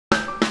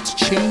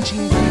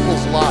changing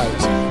people's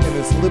lives in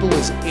as little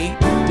as 8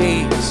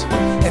 days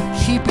and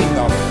keeping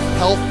them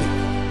healthy.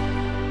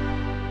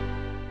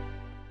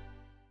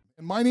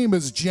 My name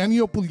is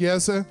Genio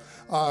Testimonial.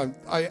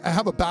 I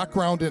have a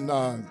background in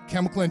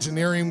chemical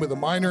engineering with a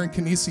minor in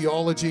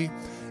kinesiology,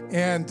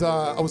 and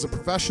I was a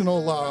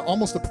professional,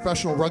 almost a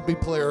professional rugby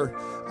player,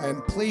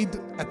 and played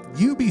at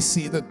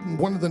UBC,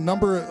 one of the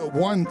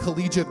 #1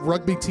 collegiate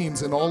rugby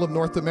teams in all of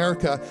North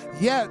America.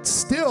 Yet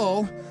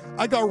still,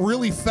 I got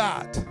really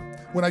fat.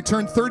 When I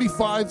turned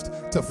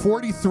 35 to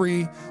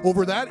 43,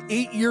 over that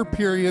 8-year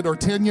period or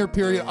 10-year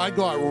period, I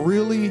got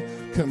really,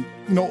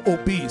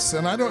 obese.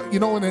 And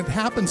and it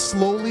happened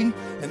slowly.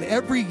 And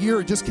every year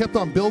it just kept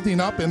on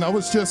building up. And I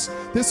was just,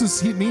 this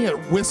is me at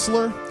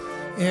Whistler.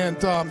 And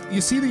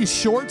you see these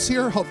shorts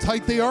here, how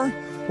tight they are?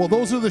 Well,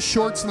 those are the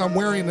shorts that I'm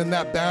wearing in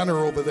that banner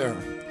over there.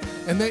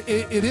 And it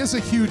is a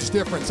huge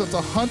difference. It's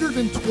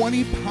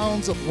 120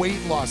 pounds of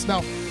weight loss.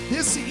 Now,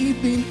 this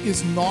evening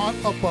is not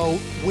about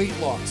weight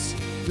loss.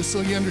 Just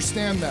so you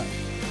understand that.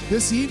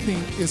 This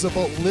evening is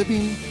about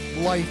living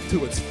life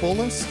to its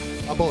fullest,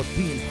 about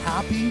being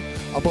happy,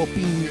 about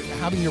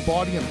having your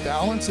body in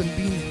balance and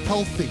being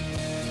healthy.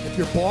 If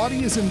your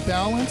body is in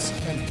balance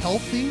and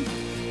healthy,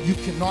 you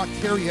cannot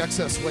carry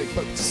excess weight.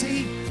 But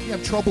say you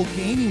have trouble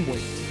gaining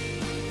weight,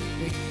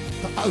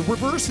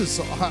 reverse is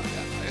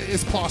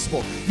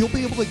possible. You'll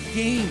be able to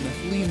gain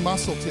lean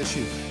muscle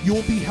tissue.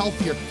 You'll be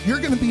healthier. You're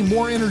going to be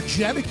more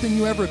energetic than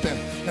you ever been.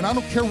 And I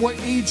don't care what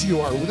age you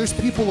are. There's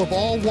people of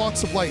all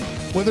walks of life,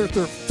 whether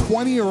they're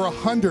 20 or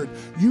 100,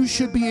 you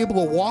should be able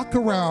to walk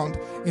around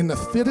in the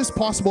fittest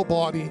possible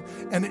body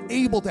and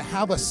able to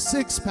have a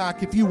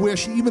six-pack, if you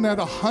wish, even at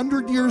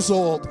 100 years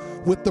old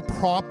with the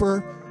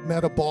proper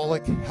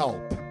metabolic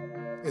help.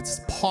 It's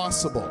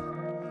possible.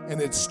 And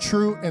it's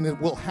true, and it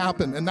will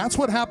happen. And that's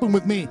what happened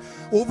with me.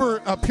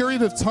 Over a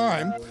period of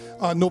time,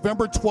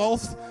 November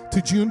 12th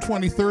to June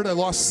 23rd, I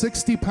lost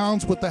 60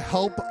 pounds with the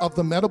help of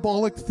the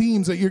metabolic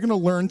themes that you're going to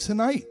learn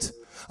tonight.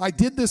 I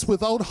did this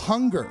without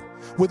hunger,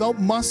 without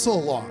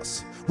muscle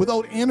loss,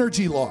 without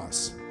energy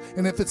loss.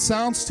 And if it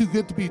sounds too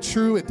good to be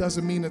true, it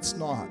doesn't mean it's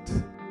not.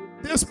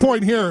 This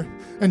point here,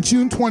 on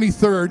June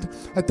 23rd,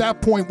 at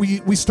that point,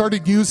 we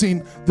started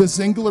using the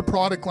Zingler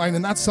product line,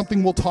 and that's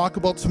something we'll talk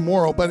about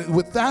tomorrow. But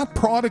with that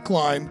product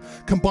line,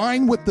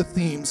 combined with the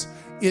themes,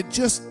 it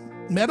just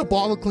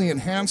metabolically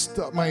enhanced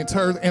my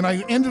entire, and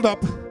I ended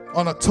up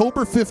on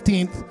October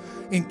 15th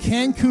in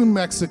Cancun,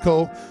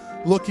 Mexico,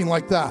 looking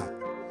like that.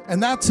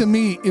 And that, to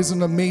me, is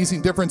an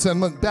amazing difference.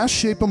 I'm in the best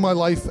shape of my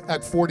life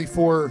at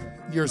 44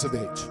 years of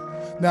age.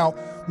 Now,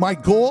 my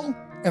goal,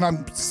 and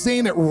I'm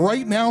saying it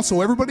right now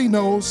so everybody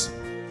knows,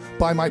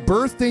 by my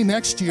birthday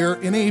next year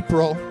in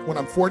April, when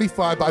I'm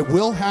 45, I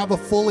will have a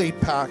full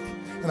 8-pack,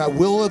 and I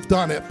will have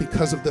done it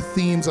because of the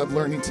themes I'm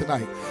learning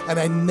tonight. And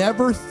I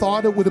never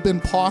thought it would have been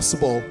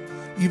possible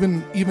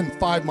even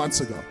 5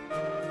 months ago.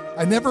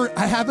 I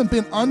haven't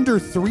been under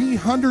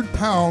 300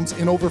 pounds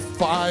in over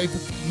 5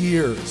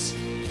 years.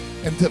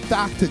 And to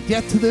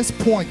get to this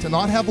point, to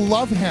not have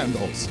love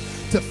handles,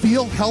 to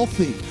feel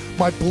healthy,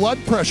 my blood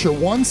pressure,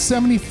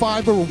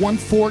 175 or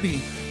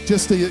 140,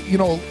 just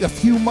a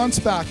few months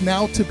back,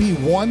 now to be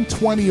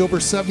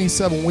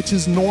 120/77, which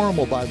is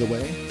normal, by the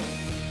way.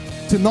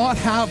 To not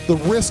have the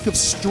risk of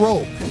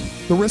stroke,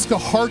 the risk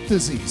of heart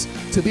disease,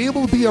 to be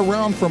able to be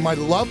around for my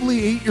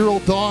lovely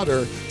 8-year-old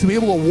daughter, to be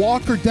able to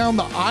walk her down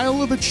the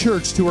aisle of a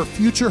church to her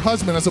future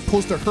husband, as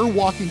opposed to her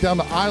walking down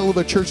the aisle of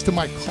a church to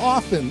my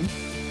coffin.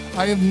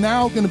 I am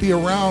now going to be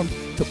around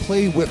to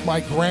play with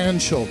my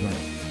grandchildren.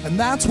 And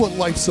that's what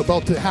life's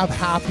about, to have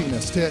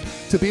happiness,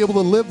 to be able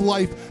to live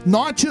life,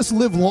 not just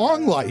live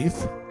long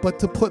life, but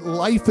to put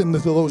life into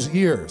those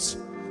years.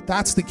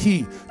 That's the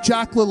key.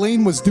 Jack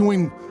LaLanne was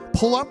doing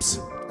pull-ups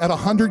at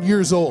 100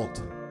 years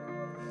old.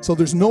 So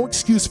there's no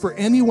excuse for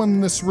anyone in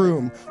this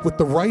room with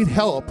the right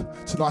help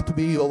to not to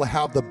be able to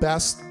have the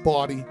best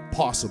body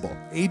possible.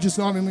 Age is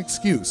not an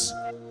excuse.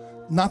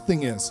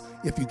 Nothing is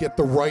if you get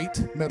the right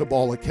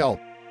metabolic help.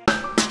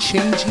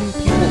 Changing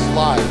people's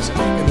lives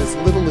in as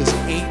little as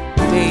 8